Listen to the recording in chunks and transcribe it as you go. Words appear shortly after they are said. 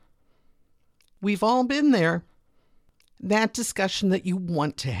We've all been there. That discussion that you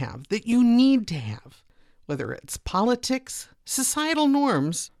want to have, that you need to have, whether it's politics, societal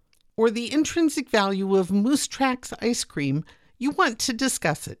norms, or the intrinsic value of Moose Tracks ice cream, you want to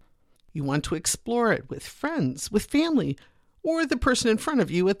discuss it. You want to explore it with friends, with family, or the person in front of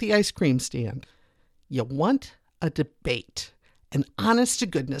you at the ice cream stand. You want a debate, an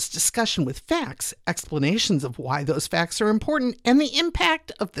honest-to-goodness discussion with facts, explanations of why those facts are important, and the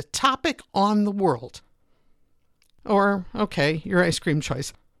impact of the topic on the world. Or, okay, your ice cream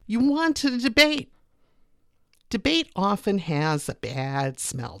choice. You want a debate. Debate often has a bad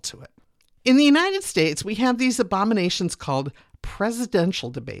smell to it. In the United States, we have these abominations called presidential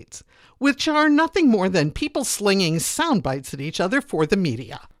debates, which are nothing more than people slinging sound bites at each other for the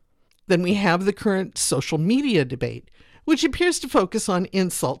media. Then we have the current social media debate, which appears to focus on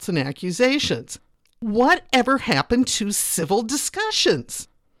insults and accusations. Whatever happened to civil discussions?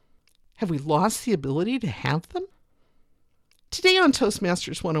 Have we lost the ability to have them? Today on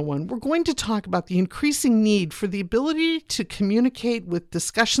Toastmasters 101, we're going to talk about the increasing need for the ability to communicate with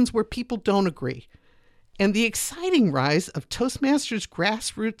discussions where people don't agree, and the exciting rise of Toastmasters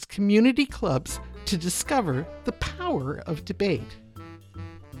grassroots community clubs to discover the power of debate.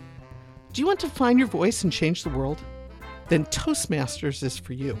 Do you want to find your voice and change the world? Then Toastmasters is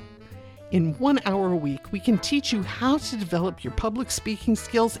for you. In 1 hour a week, we can teach you how to develop your public speaking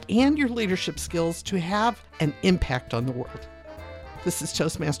skills and your leadership skills to have an impact on the world. This is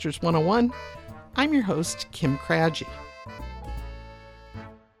Toastmasters 101. I'm your host, Kim Craggy.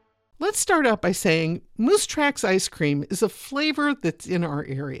 Let's start out by saying Moose Tracks ice cream is a flavor that's in our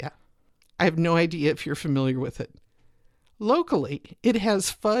area. I have no idea if you're familiar with it. Locally, it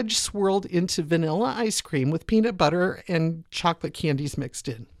has fudge swirled into vanilla ice cream with peanut butter and chocolate candies mixed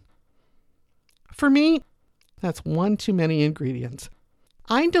in. For me, that's one too many ingredients.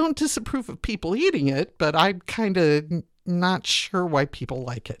 I don't disapprove of people eating it, but I'm kind of not sure why people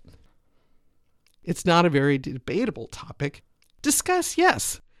like it. It's not a very debatable topic. Discuss,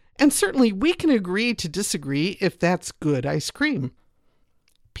 yes. And certainly we can agree to disagree if that's good ice cream.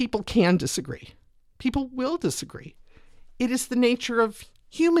 People can disagree. People will disagree. It is the nature of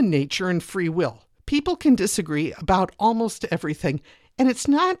human nature and free will. People can disagree about almost everything, and it's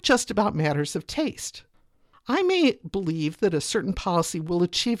not just about matters of taste. I may believe that a certain policy will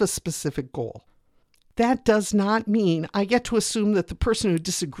achieve a specific goal. That does not mean I get to assume that the person who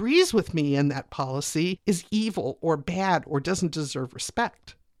disagrees with me in that policy is evil or bad or doesn't deserve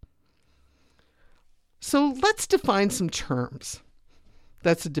respect. So let's define some terms.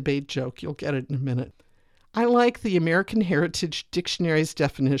 That's a debate joke. You'll get it in a minute. I like the American Heritage Dictionary's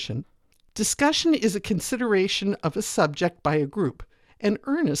definition. Discussion is a consideration of a subject by a group, an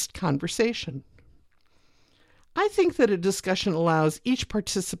earnest conversation. I think that a discussion allows each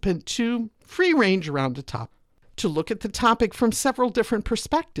participant to free range around a topic, to look at the topic from several different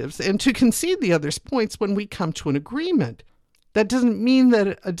perspectives, and to concede the other's points when we come to an agreement. That doesn't mean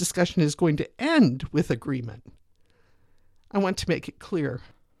that a discussion is going to end with agreement. I want to make it clear.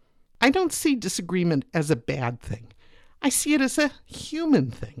 I don't see disagreement as a bad thing. I see it as a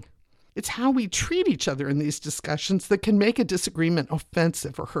human thing. It's how we treat each other in these discussions that can make a disagreement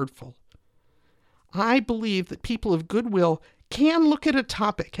offensive or hurtful. I believe that people of goodwill can look at a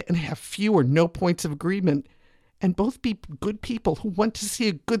topic and have few or no points of agreement, and both be good people who want to see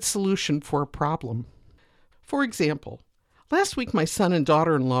a good solution for a problem. For example, last week my son and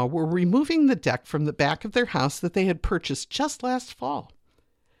daughter-in-law were removing the deck from the back of their house that they had purchased just last fall.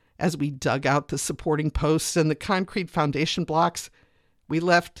 As we dug out the supporting posts and the concrete foundation blocks, we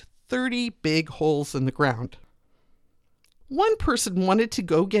left 30 big holes in the ground. One person wanted to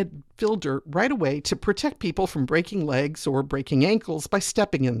go get fill dirt right away to protect people from breaking legs or breaking ankles by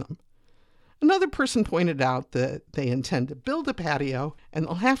stepping in them. Another person pointed out that they intend to build a patio and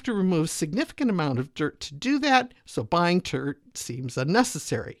they'll have to remove a significant amount of dirt to do that, so buying dirt seems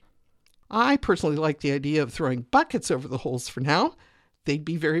unnecessary. I personally like the idea of throwing buckets over the holes for now. They'd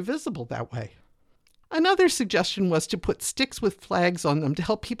be very visible that way. Another suggestion was to put sticks with flags on them to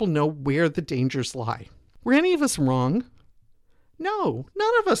help people know where the dangers lie. Were any of us wrong? No,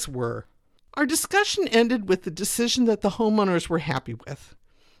 none of us were. Our discussion ended with the decision that the homeowners were happy with.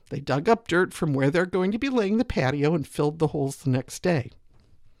 They dug up dirt from where they're going to be laying the patio and filled the holes the next day.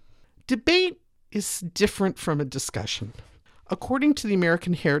 Debate is different from a discussion. According to the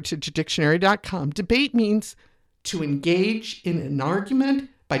American Heritage Dictionary.com, debate means to engage in an argument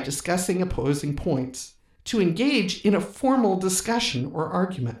by discussing opposing points, to engage in a formal discussion or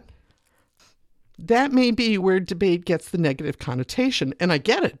argument. That may be where debate gets the negative connotation, and I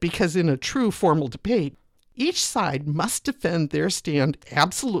get it, because in a true formal debate, each side must defend their stand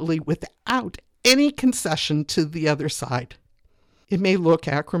absolutely without any concession to the other side. It may look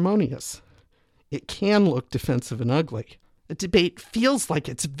acrimonious. It can look defensive and ugly. A debate feels like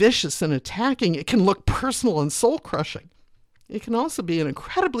it's vicious and attacking. It can look personal and soul-crushing. It can also be an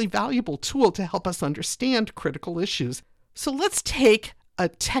incredibly valuable tool to help us understand critical issues. So let's take a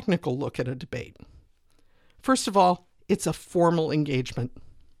technical look at a debate. First of all, it's a formal engagement.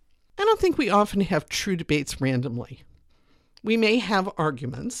 I don't think we often have true debates randomly. We may have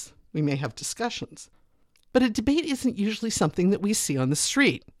arguments, we may have discussions, but a debate isn't usually something that we see on the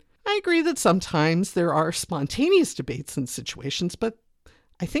street. I agree that sometimes there are spontaneous debates in situations, but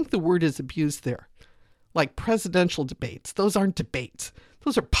I think the word is abused there. Like presidential debates, those aren't debates.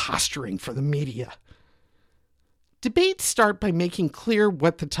 Those are posturing for the media. Debates start by making clear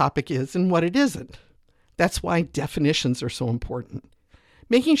what the topic is and what it isn't. That's why definitions are so important.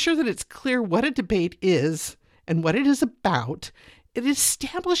 Making sure that it's clear what a debate is and what it is about, it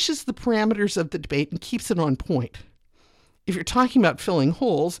establishes the parameters of the debate and keeps it on point. If you're talking about filling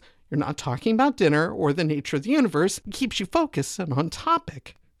holes, you're not talking about dinner or the nature of the universe. It keeps you focused and on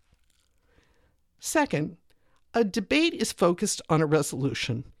topic. Second, a debate is focused on a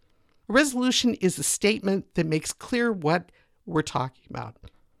resolution. A resolution is a statement that makes clear what we're talking about.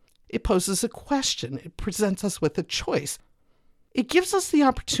 It poses a question. It presents us with a choice. It gives us the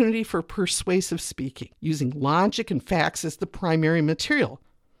opportunity for persuasive speaking, using logic and facts as the primary material.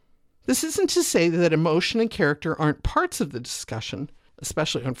 This isn't to say that emotion and character aren't parts of the discussion,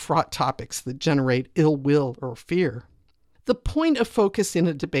 especially on fraught topics that generate ill will or fear. The point of focus in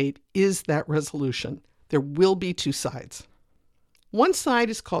a debate is that resolution. There will be two sides. One side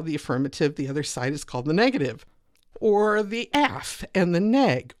is called the affirmative, the other side is called the negative, or the af and the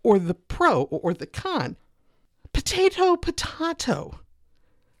neg, or the pro or the con. Potato, potato.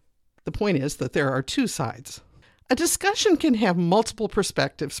 The point is that there are two sides. A discussion can have multiple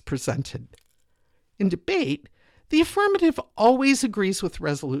perspectives presented. In debate, the affirmative always agrees with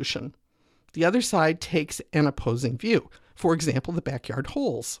resolution. The other side takes an opposing view. For example, the backyard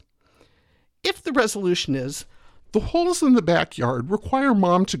holes. If the resolution is, the holes in the backyard require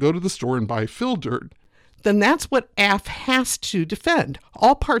Mom to go to the store and buy fill dirt, then that's what AF has to defend,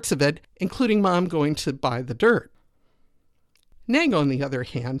 all parts of it, including Mom going to buy the dirt. Neg, on the other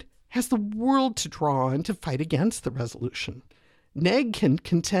hand, has the world to draw on to fight against the resolution. Neg can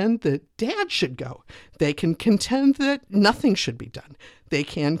contend that Dad should go. They can contend that nothing should be done. They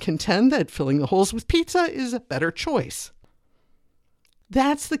can contend that filling the holes with pizza is a better choice.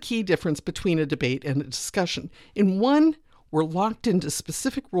 That's the key difference between a debate and a discussion. In one, we're locked into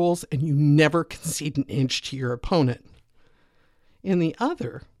specific rules and you never concede an inch to your opponent. In the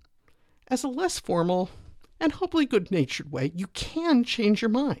other, as a less formal and hopefully good-natured way, you can change your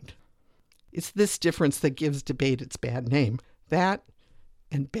mind. It's this difference that gives debate its bad name. That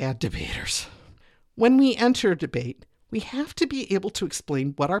and bad debaters. When we enter a debate, we have to be able to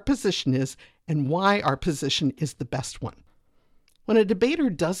explain what our position is and why our position is the best one. When a debater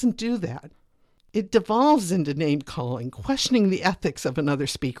doesn't do that, it devolves into name-calling, questioning the ethics of another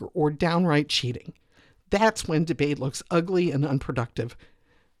speaker, or downright cheating. That's when debate looks ugly and unproductive,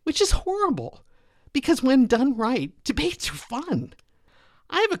 which is horrible, because when done right, debates are fun.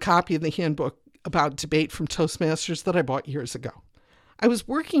 I have a copy of the handbook about debate from Toastmasters that I bought years ago. I was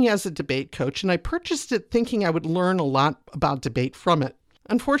working as a debate coach, and I purchased it thinking I would learn a lot about debate from it.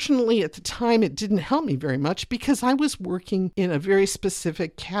 Unfortunately, at the time, it didn't help me very much because I was working in a very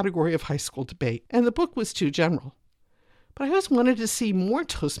specific category of high school debate, and the book was too general. But I always wanted to see more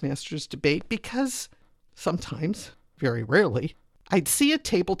Toastmasters debate because sometimes, very rarely, I'd see a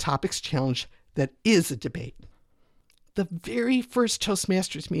table topics challenge that is a debate. The very first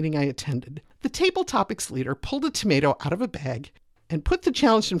Toastmasters meeting I attended, the table topics leader pulled a tomato out of a bag and put the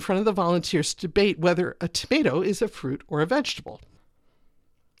challenge in front of the volunteers to debate whether a tomato is a fruit or a vegetable.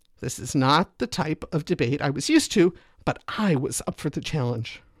 This is not the type of debate I was used to, but I was up for the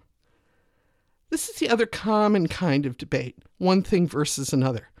challenge. This is the other common kind of debate, one thing versus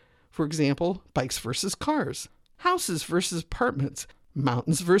another. For example, bikes versus cars, houses versus apartments,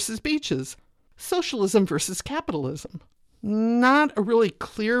 mountains versus beaches, socialism versus capitalism. Not a really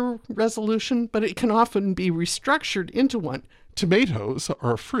clear resolution, but it can often be restructured into one. Tomatoes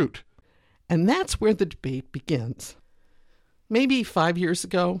are a fruit. And that's where the debate begins. Maybe 5 years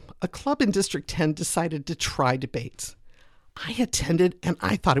ago, a club in District 10 decided to try debates. I attended and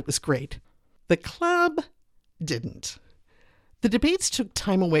I thought it was great. The club didn't. The debates took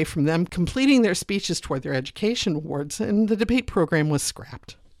time away from them completing their speeches toward their education awards, and the debate program was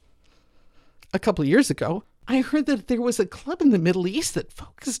scrapped. A couple of years ago, I heard that there was a club in the Middle East that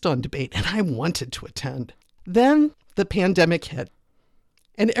focused on debate, and I wanted to attend. Then the pandemic hit.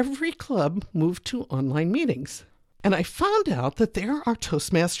 and every club moved to online meetings. And I found out that there are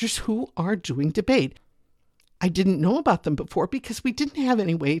Toastmasters who are doing debate. I didn't know about them before because we didn't have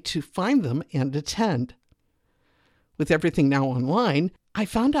any way to find them and attend. With everything now online, I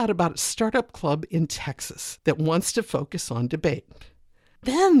found out about a startup club in Texas that wants to focus on debate.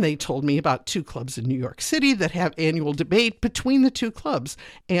 Then they told me about 2 clubs in New York City that have annual debate between the 2 clubs,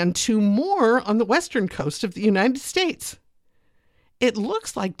 and 2 more on the western coast of the United States. It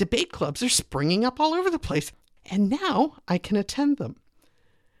looks like debate clubs are springing up all over the place, and now I can attend them.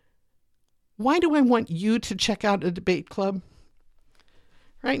 Why do I want you to check out a debate club?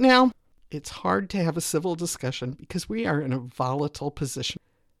 Right now, it's hard to have a civil discussion because we are in a volatile position.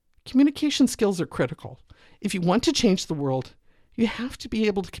 Communication skills are critical. If you want to change the world, you have to be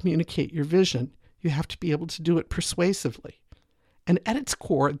able to communicate your vision. You have to be able to do it persuasively. And at its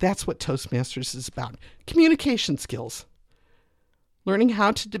core, that's what Toastmasters is about. Communication skills. Learning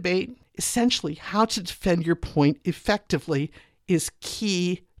how to debate, essentially how to defend your point effectively, is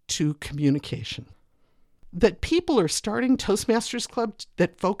key to communication. That people are starting Toastmasters clubs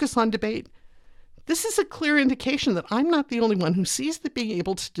that focus on debate, this is a clear indication that I'm not the only one who sees that being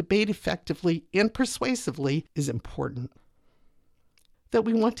able to debate effectively and persuasively is important. That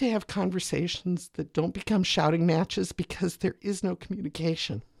we want to have conversations that don't become shouting matches because there is no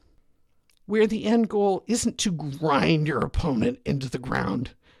communication. Where the end goal isn't to grind your opponent into the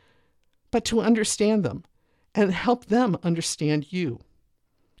ground, but to understand them and help them understand you.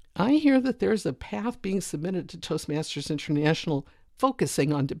 I hear that there's a path being submitted to Toastmasters International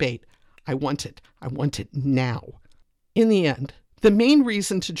focusing on debate. I want it. I want it now. In the end, the main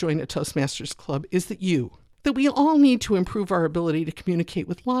reason to join a Toastmasters club is that we all need to improve our ability to communicate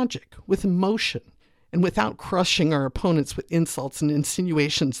with logic, with emotion, and without crushing our opponents with insults and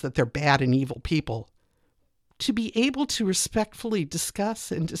insinuations that they're bad and evil people. To be able to respectfully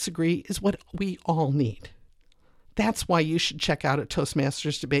discuss and disagree is what we all need. That's why you should check out a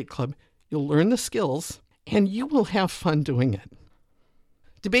Toastmasters Debate Club. You'll learn the skills, and you will have fun doing it.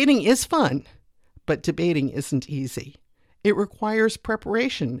 Debating is fun, but debating isn't easy. It requires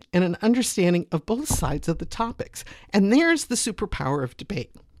preparation and an understanding of both sides of the topics. And there's the superpower of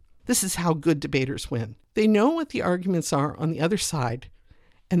debate. This is how good debaters win. They know what the arguments are on the other side,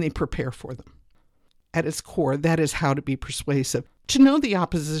 and they prepare for them. At its core, that is how to be persuasive, to know the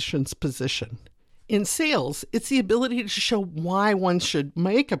opposition's position. In sales, it's the ability to show why one should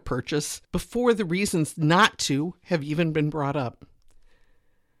make a purchase before the reasons not to have even been brought up.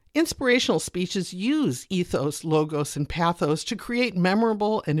 Inspirational speeches use ethos, logos, and pathos to create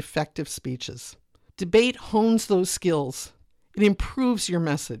memorable and effective speeches. Debate hones those skills. It improves your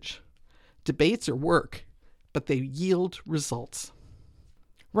message. Debates are work, but they yield results.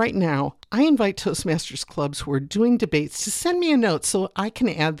 Right now, I invite Toastmasters clubs who are doing debates to send me a note so I can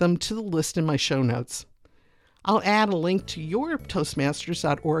add them to the list in my show notes. I'll add a link to your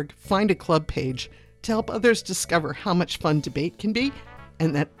Toastmasters.org Find a Club page to help others discover how much fun debate can be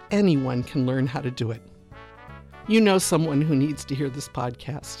and that anyone can learn how to do it. You know someone who needs to hear this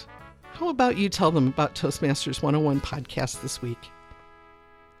podcast. How about you tell them about Toastmasters 101 podcast this week?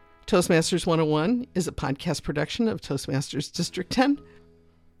 Toastmasters 101 is a podcast production of Toastmasters District 10.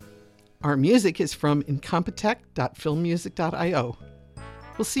 Our music is from incompetech.filmmusic.io.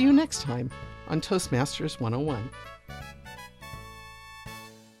 We'll see you next time on Toastmasters 101.